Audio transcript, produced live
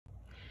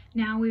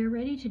Now we are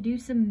ready to do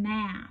some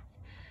math.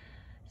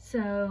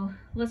 So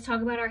let's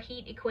talk about our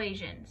heat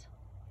equations.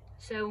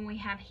 So when we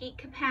have heat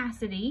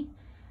capacity,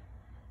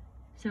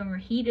 so our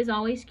heat is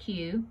always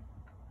Q.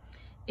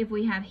 If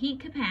we have heat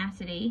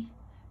capacity,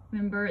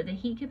 remember the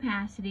heat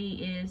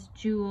capacity is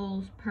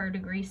joules per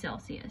degree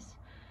Celsius.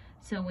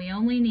 So we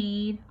only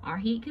need our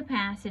heat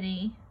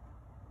capacity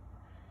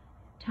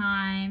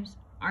times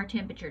our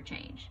temperature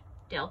change.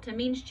 Delta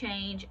means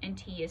change and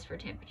T is for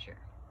temperature.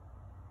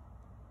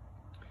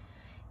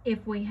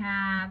 If we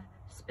have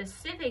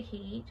specific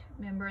heat,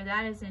 remember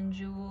that is in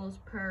joules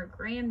per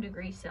gram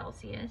degree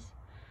Celsius.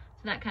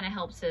 So that kind of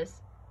helps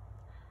us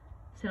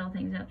settle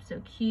things up. So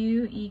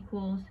Q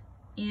equals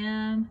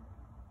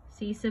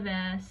MC sub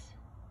S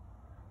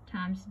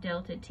times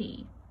delta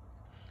T.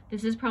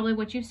 This is probably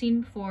what you've seen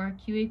before.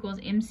 Q equals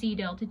MC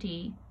delta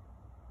T.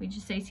 We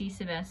just say C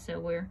sub S, so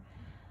we're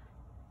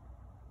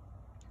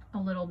a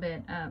little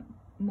bit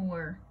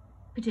more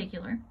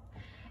particular.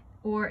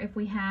 Or if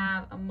we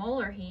have a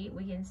molar heat,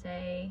 we can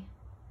say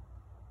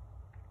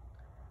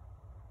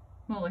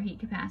molar heat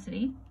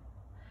capacity.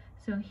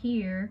 So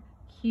here,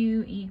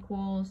 Q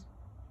equals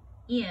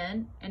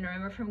N, and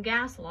remember from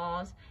gas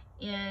laws,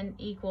 N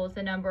equals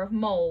the number of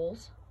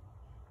moles,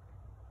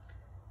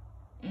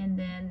 and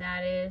then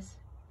that is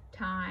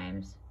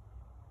times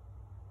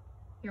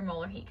your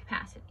molar heat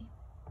capacity,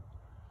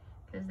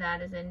 because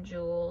that is in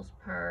joules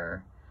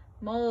per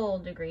mole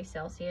degree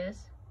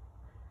Celsius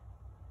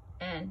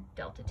and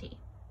delta T.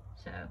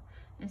 So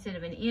instead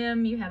of an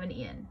M, you have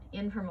an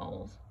N for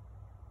moles,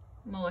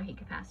 molar heat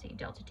capacity,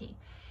 delta T.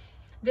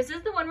 This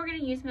is the one we're going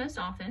to use most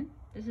often.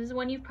 This is the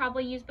one you've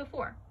probably used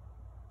before.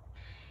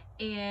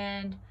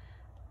 And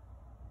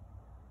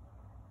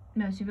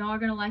most of y'all are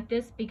going to like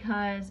this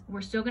because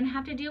we're still going to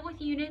have to deal with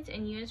units,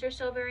 and units are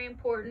still very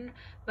important,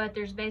 but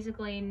there's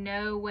basically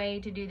no way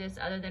to do this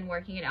other than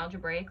working it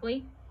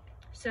algebraically.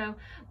 So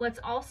let's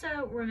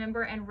also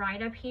remember and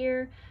write up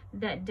here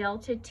that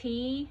delta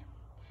T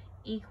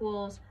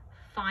equals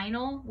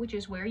final, which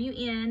is where you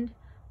end,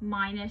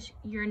 minus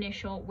your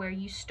initial, where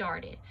you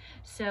started.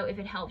 So if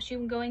it helps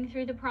you going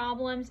through the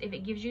problems, if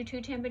it gives you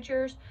two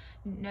temperatures,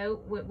 know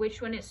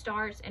which one it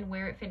starts and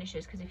where it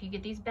finishes, because if you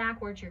get these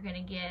backwards, you're going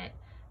to get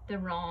the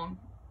wrong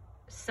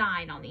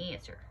sign on the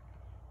answer.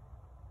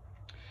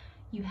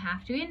 You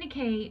have to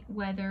indicate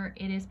whether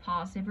it is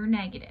positive or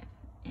negative,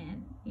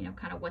 and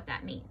kind of what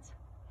that means.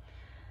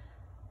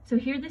 So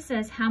here this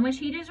says how much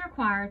heat is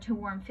required to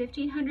warm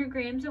 1,500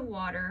 grams of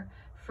water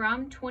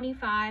from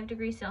 25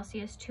 degrees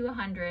Celsius to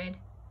 100.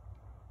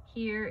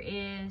 Here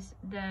is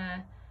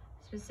the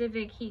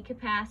specific heat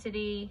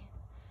capacity,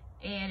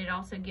 and it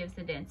also gives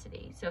the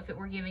density. So if it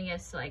were giving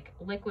us like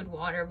liquid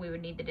water, we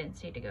would need the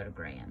density to go to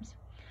grams.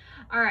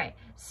 All right,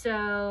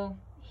 so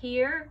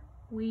here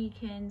we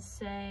can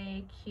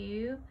say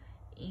Q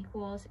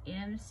equals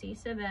MC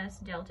sub S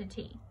delta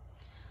T.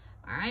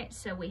 All right,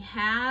 so we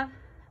have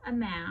a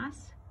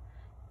mass.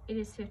 It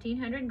is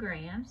 1,500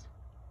 grams.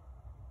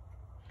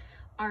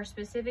 Our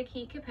specific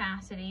heat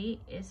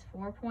capacity is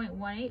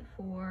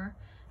 4.184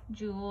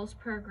 joules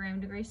per gram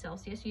degree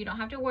Celsius. You don't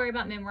have to worry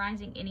about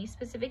memorizing any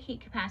specific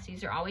heat capacities.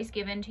 They're always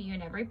given to you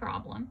in every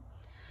problem.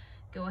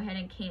 Go ahead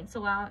and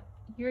cancel out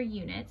your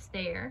units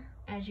there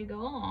as you go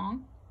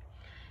along.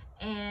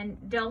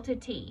 And delta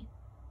T.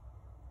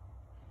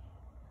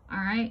 All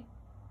right,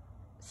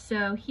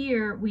 so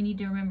here we need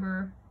to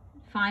remember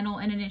final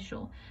and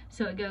initial.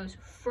 So it goes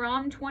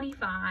from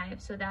 25,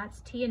 so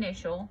that's T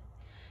initial,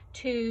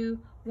 to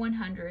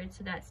 100,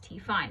 so that's T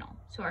final.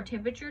 So our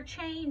temperature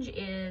change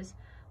is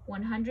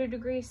 100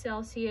 degrees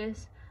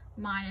Celsius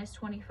minus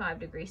 25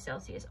 degrees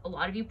Celsius. A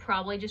lot of you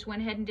probably just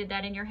went ahead and did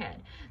that in your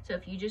head. So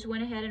if you just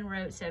went ahead and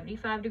wrote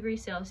 75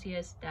 degrees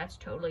Celsius, that's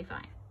totally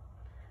fine.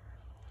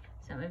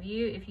 Some of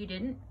you, if you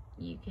didn't,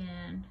 you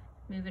can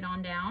move it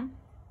on down.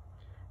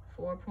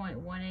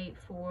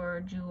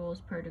 4.184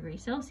 joules per degree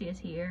Celsius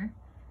here.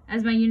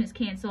 As my units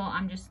cancel,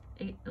 I'm just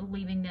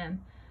leaving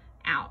them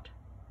out.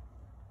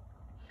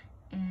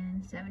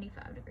 And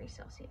 75 degrees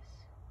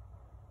Celsius.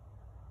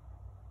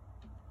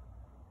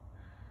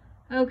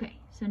 Okay,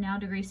 so now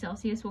degrees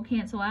Celsius will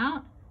cancel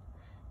out,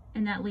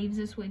 and that leaves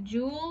us with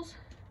joules.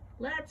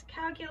 Let's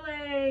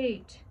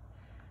calculate.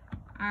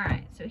 All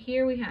right, so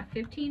here we have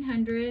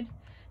 1,500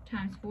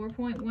 times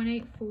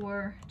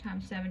 4.184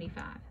 times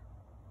 75.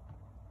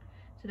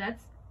 So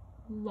that's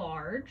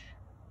large.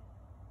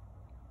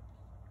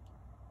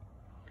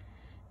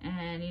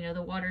 And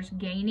the water's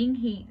gaining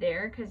heat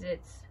there because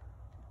it's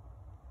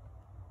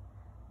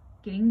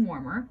getting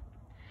warmer.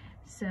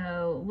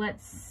 So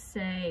let's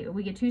say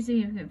we get two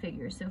significant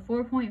figures. So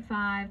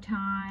 4.5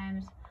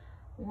 times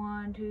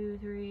 1, 2,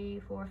 3,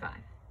 4, 5.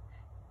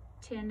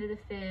 10 to the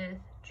 5th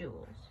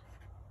joules.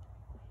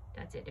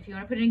 That's it. If you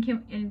want to put it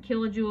in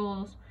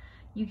kilojoules,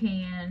 you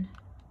can.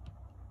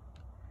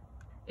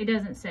 It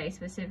doesn't say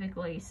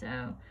specifically,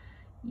 so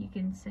you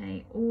can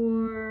say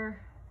or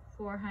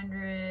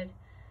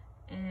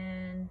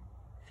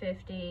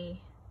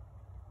 450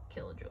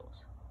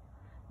 kilojoules.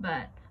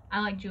 But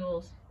I like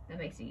joules. That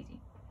makes it easy.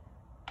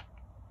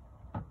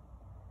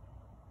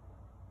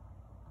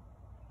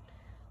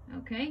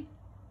 Okay?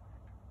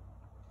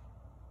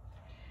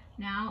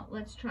 Now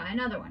let's try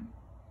another one.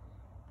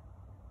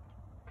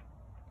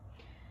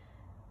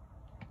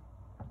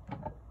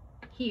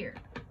 Here.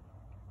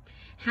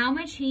 How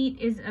much heat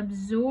is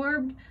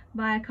absorbed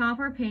by a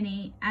copper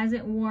penny as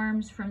it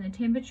warms from the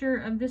temperature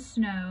of the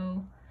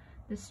snow?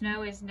 The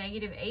snow is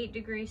 -8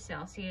 degrees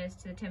Celsius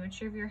to the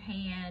temperature of your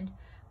hand,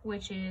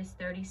 which is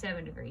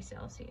 37 degrees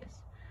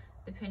Celsius.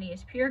 The penny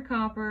is pure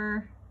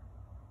copper.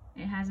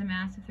 It has a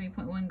mass of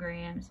 3.1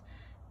 grams,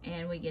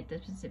 and we get the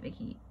specific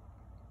heat.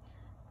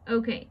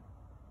 Okay.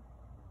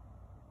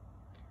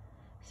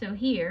 So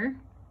here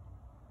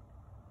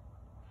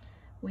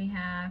we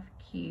have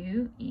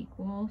Q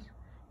equals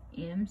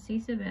MC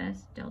sub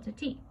S delta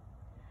T.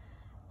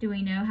 Do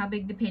we know how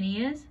big the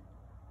penny is?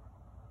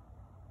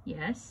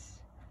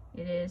 Yes,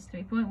 it is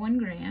 3.1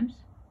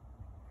 grams.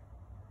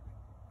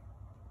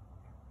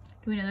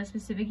 Do we know the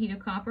specific heat of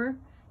copper?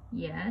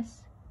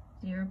 Yes,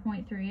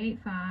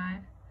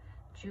 0.385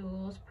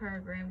 joules per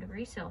gram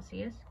degree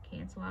Celsius.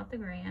 Cancel out the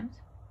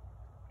grams.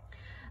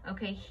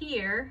 Okay,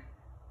 here,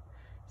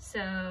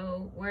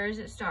 so where does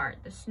it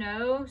start? The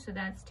snow, so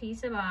that's T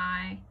sub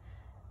I,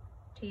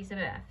 T sub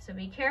F. So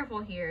be careful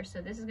here.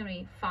 So this is going to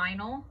be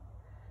final,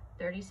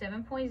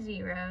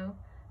 37.0,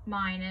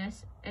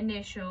 minus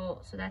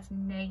initial, so that's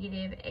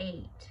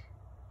 -8.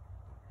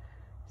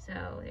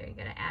 So there, you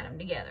got to add them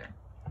together.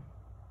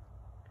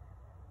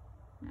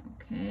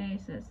 Okay,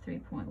 so that's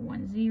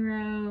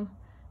 3.10,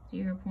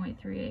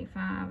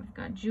 0.385. I've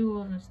got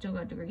joules and I've still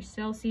got degrees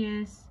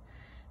Celsius.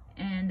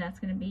 And that's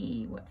going to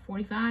be, what,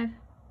 45?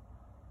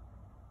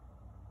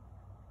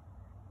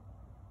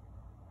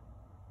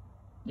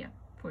 Yeah,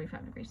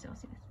 45 degrees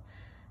Celsius.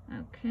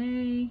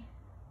 Okay,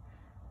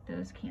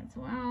 those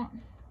cancel out.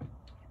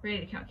 Ready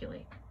to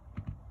calculate.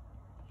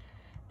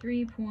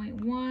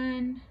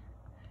 3.1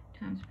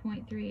 times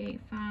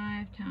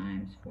 0.385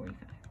 times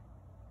 45.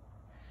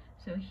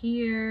 So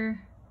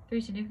here,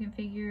 3 significant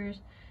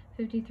figures,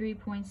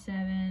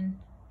 53.7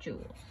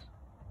 joules.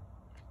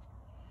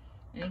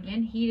 And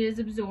again, heat is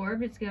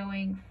absorbed. It's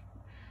going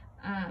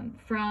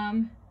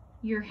from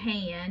your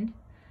hand.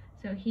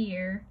 So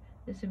here,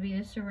 this would be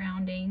the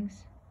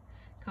surroundings.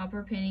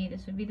 Copper penny,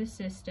 this would be the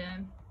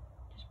system.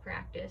 Just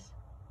practice.